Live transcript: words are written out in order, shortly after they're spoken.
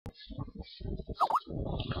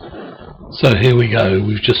So here we go.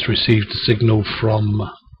 We've just received a signal from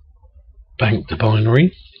bank to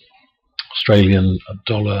binary. Australian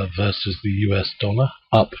dollar versus the US dollar,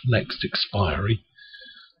 up next expiry.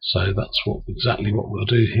 So that's exactly what we'll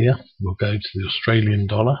do here. We'll go to the Australian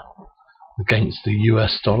dollar against the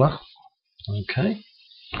US dollar. Okay.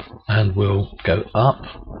 And we'll go up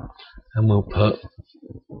and we'll put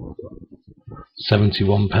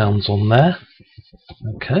 £71 on there.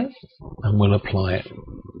 Okay. And we'll apply it.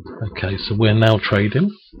 Okay, so we're now trading.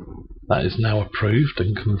 That is now approved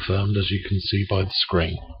and confirmed, as you can see by the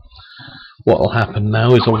screen. What will happen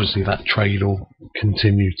now is obviously that trade will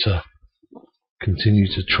continue to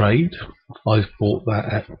trade. I've bought that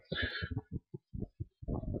at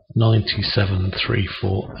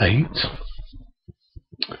 97,348.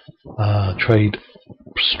 Trade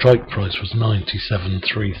strike price was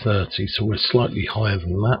 97,330, so we're slightly higher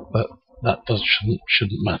than that, but that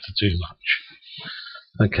shouldn't matter too much.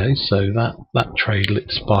 Okay, so that trade will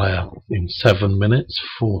expire in 7 minutes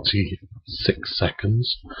 46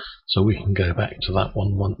 seconds, so we can go back to that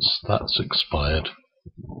one once that's expired.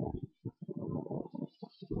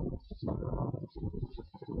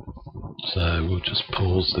 So we'll just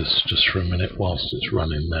pause this just for a minute whilst it's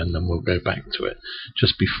running, then we'll go back to it.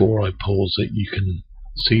 Just before I pause it, you can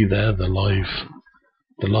see there the live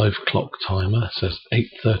clock timer says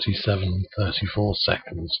 8:37:34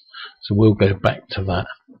 seconds. So we'll go back to that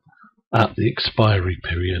at the expiry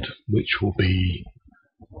period, which will be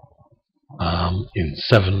in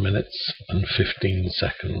 7 minutes and 15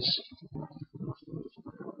 seconds.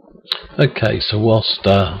 Okay, so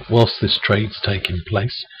whilst this trade's taking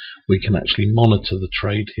place, we can actually monitor the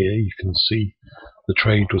trade here. You can see the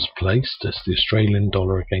trade was placed as the Australian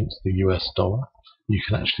dollar against the US dollar. You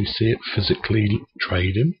can actually see it physically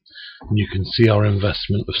trading, and you can see our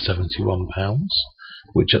investment of £71,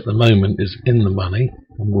 which at the moment is in the money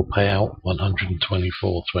and will pay out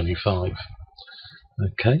 £124.25.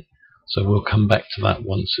 Okay, so we'll come back to that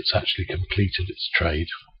once it's actually completed its trade.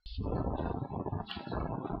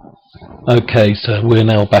 Okay, so we're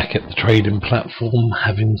now back at the trading platform,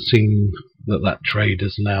 having seen that trade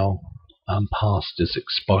has now passed its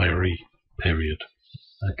expiry period.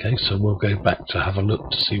 Okay, so we'll go back to have a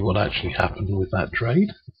look to see what actually happened with that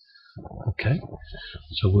trade. Okay,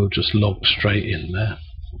 so we'll just log straight in there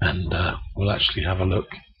and we'll actually have a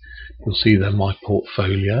look. You'll see there my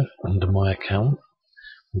portfolio under my account.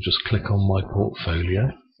 We'll just click on my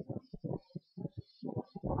portfolio.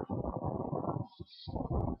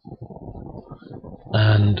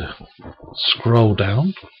 And scroll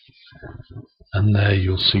down, and there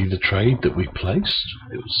you'll see the trade that we placed.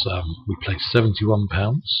 It was we placed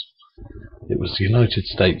 £71. It was the United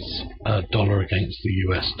States dollar against the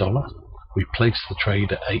US dollar. We placed the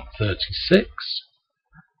trade at 8:36,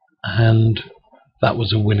 and that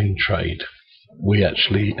was a winning trade. We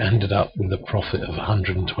actually ended up with a profit of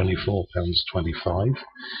 £124.25.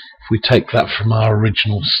 If we take that from our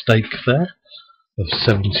original stake there of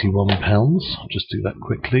 £71, I'll just do that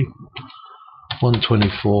quickly.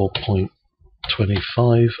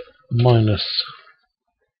 124.25 minus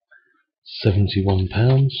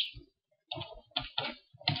 £71.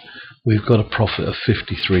 We've got a profit of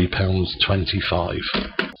 £53.25.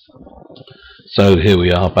 So here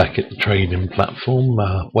we are back at the trading platform,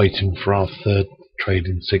 waiting for our third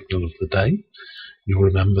trading signal of the day. You'll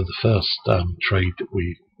remember the first trade that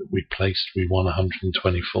we placed, we won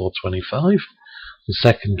 £124.25. The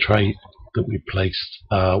second trade that we placed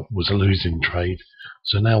was a losing trade.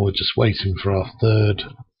 So now we're just waiting for our third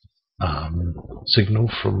signal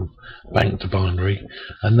from bank to binary,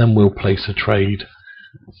 and then we'll place a trade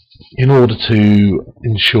in order to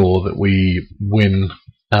ensure that we win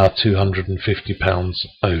our £250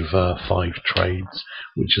 over 5 trades,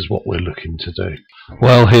 which is what we're looking to do.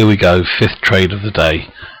 Well, here we go, fifth trade of the day.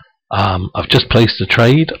 I've just placed a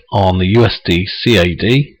trade on the USD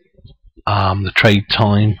CAD. The trade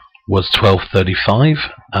time was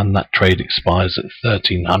 12:35, and that trade expires at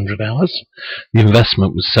 1300 hours. The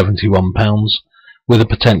investment was £71 with a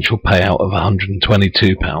potential payout of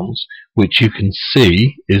 £122, which you can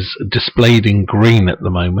see is displayed in green at the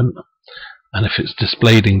moment. And if it's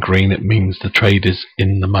displayed in green, it means the trade is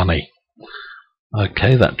in the money.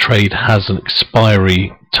 Okay, that trade has an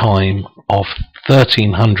expiry time of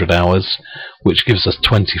 1300 hours, which gives us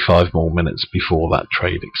 25 more minutes before that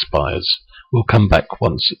trade expires. We'll come back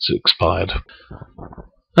once it's expired.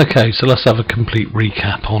 Okay, so let's have a complete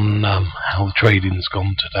recap on how the trading's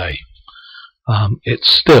gone today. It's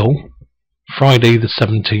still Friday the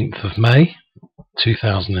 17th of May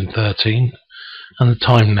 2013, and the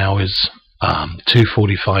time now is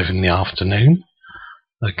 2:45 in the afternoon.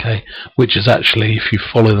 Okay, which is actually, if you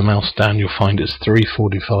follow the mouse down, you'll find it's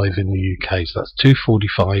 345 in the UK. So that's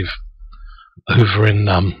 245 over in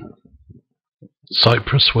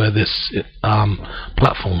Cyprus, where this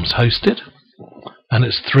platform's hosted, and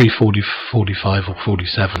it's 345 or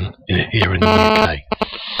 47 here in the UK.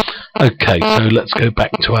 Okay, so let's go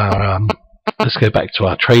back to our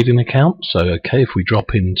trading account. So okay, if we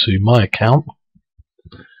drop into my account,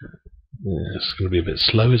 it's going to be a bit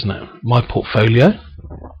slow, isn't it? My portfolio.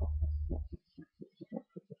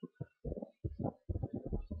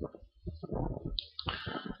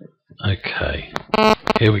 Okay,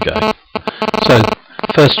 here we go. So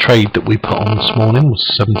first trade that we put on this morning was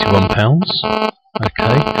 £71.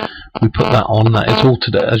 Okay, we put that on. That is all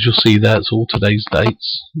today, as you'll see there. It's all today's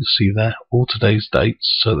dates. You'll see there, all today's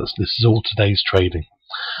dates. So this is all today's trading.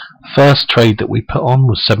 First trade that we put on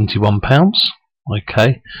was £71.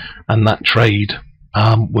 Okay, and that trade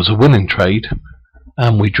was a winning trade,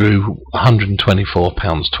 and we drew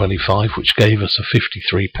 £124.25, which gave us a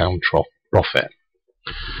 £53 profit.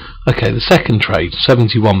 Okay, the second trade,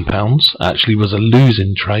 £71, actually was a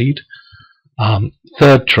losing trade.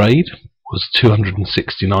 Third trade was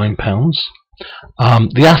 £269.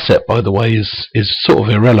 The asset, by the way, is sort of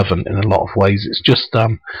irrelevant in a lot of ways. It's just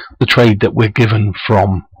the trade that we're given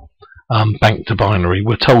from bank to binary.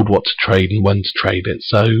 We're told what to trade and when to trade it,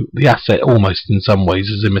 so the asset almost in some ways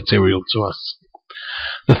is immaterial to us.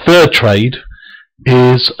 The third trade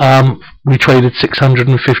is we traded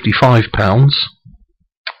 £655.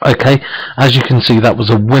 Okay, as you can see, that was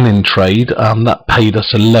a winning trade. That paid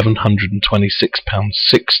us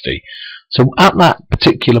 £1,126.60. So at that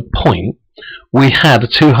particular point, we had a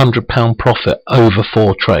 £200 profit over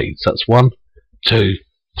 4 trades. That's 1, 2,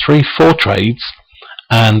 3, 4 trades,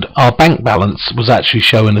 and our bank balance was actually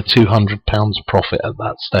showing a £200 profit at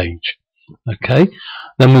that stage. Okay,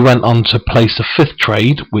 then we went on to place a fifth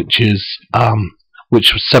trade, which was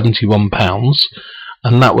 £71,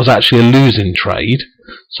 and that was actually a losing trade.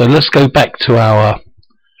 So let's go back to our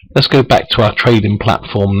trading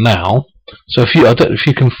platform now. So I don't know if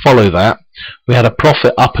you can follow that. We had a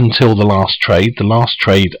profit up until the last trade. The last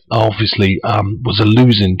trade obviously was a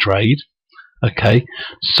losing trade. Okay,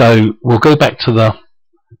 so we'll go back to the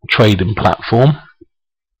trading platform.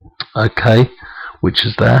 Okay, which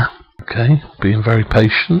is there. Okay, being very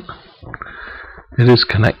patient. It is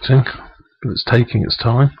connecting, but it's taking its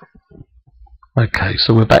time. Okay,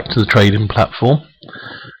 so we're back to the trading platform,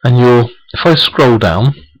 and if I scroll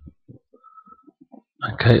down,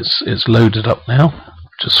 okay, it's loaded up now.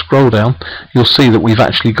 Just scroll down, you'll see that we've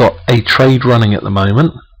actually got a trade running at the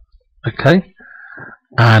moment. Okay,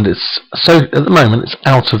 and at the moment it's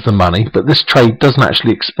out of the money, but this trade doesn't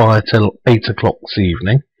actually expire till 8 o'clock this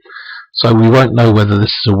evening, so we won't know whether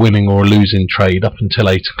this is a winning or a losing trade up until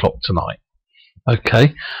 8 o'clock tonight.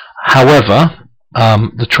 Okay, however,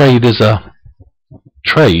 the trade is a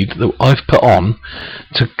trade that I've put on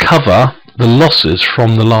to cover the losses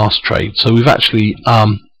from the last trade. So we've actually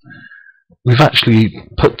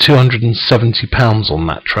put £270 on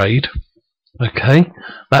that trade. Okay,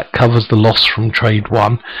 that covers the loss from trade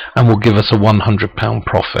 1 and will give us a £100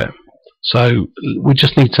 profit. So we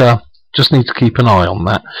just need to keep an eye on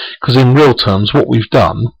that, because in real terms what we've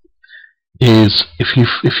done is, if you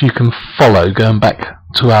can follow, going back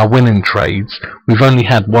to our winning trades, we've only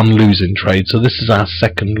had one losing trade, so this is our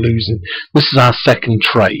second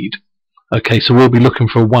trade. Okay, so we'll be looking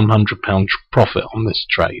for a £100 profit on this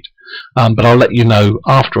trade, but I'll let you know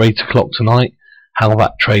after 8 o'clock tonight how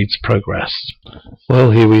that trade's progressed. Well,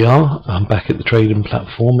 here we are. I'm back at the trading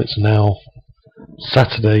platform. It's now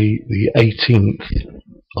Saturday the 18th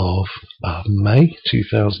of May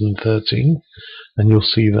 2013, and you'll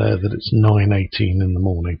see there that it's 9:18 in the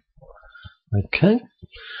morning. Okay,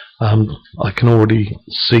 I can already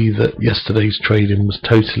see that yesterday's trading was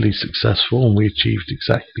totally successful, and we achieved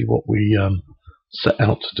exactly what we set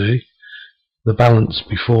out to do. The balance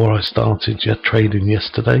before I started trading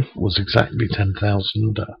yesterday was exactly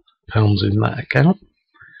 £10,000 in that account,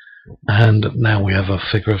 and now we have a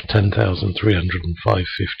figure of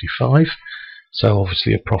 10,305.55. So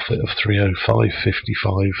obviously a profit of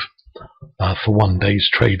 305.55 for one day's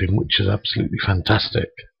trading, which is absolutely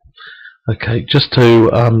fantastic. Okay, just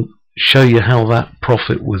to show you how that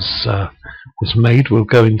profit was made, we'll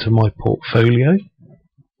go into my portfolio.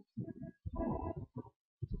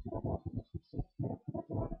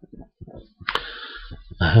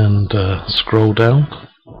 And scroll down.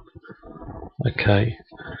 Okay,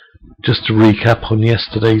 just to recap on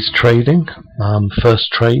yesterday's trading,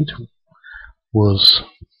 first trade was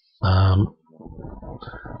the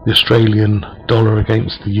Australian dollar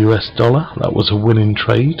against the US dollar. That was a winning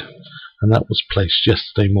trade, and that was placed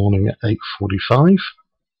yesterday morning at 8:45.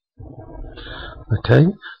 Okay,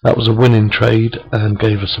 that was a winning trade and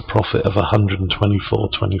gave us a profit of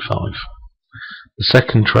 124.25. The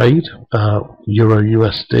second trade, Euro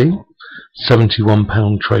USD,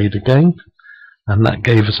 £71 trade again, and that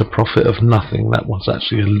gave us a profit of nothing. That was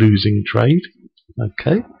actually a losing trade.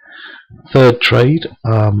 Okay. Third trade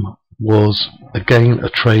was again a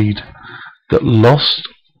trade that lost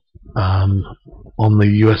on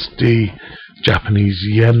the USD Japanese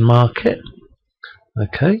yen market.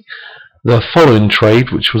 Okay. The following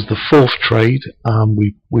trade, which was the fourth trade,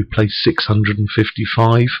 we placed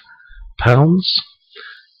 £655,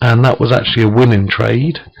 and that was actually a winning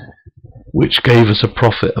trade, which gave us a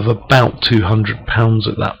profit of about £200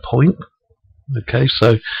 at that point. Okay,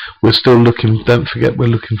 so we're still looking, don't forget we're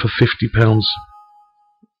looking for £50.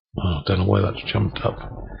 Oh, I don't know why that's jumped up.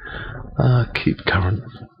 Keep current,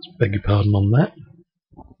 beg your pardon on that.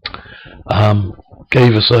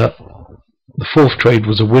 Gave us the fourth trade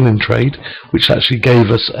was a winning trade, which actually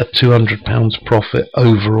gave us a £200 profit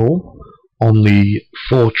overall on the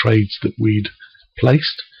 4 trades that we'd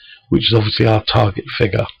placed, which is obviously our target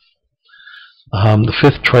figure. The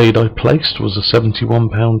fifth trade I placed was a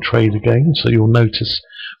 £71 trade again, so you'll notice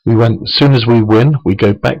we went, as soon as we win, we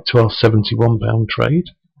go back to our £71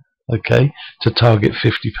 trade, okay, to target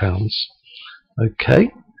 £50.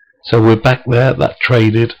 Okay, so we're back there, that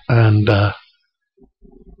traded,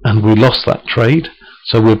 and we lost that trade,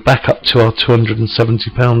 so we're back up to our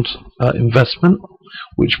 £270 investment,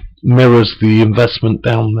 which mirrors the investment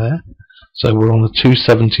down there. So we're on a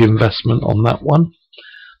 270 investment on that one.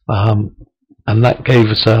 And that gave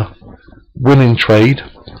us a winning trade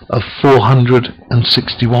of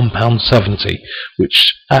 £461.70,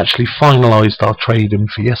 which actually finalised our trading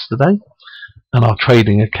for yesterday, and our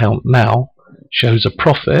trading account now shows a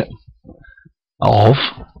profit of,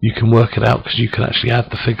 you can work it out because you can actually add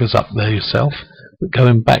the figures up there yourself, but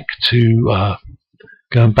going back to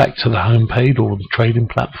the home page or the trading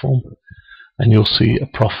platform, and you'll see a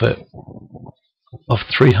profit of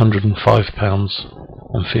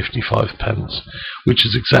 £305.55, which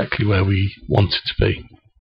is exactly where we want it to be.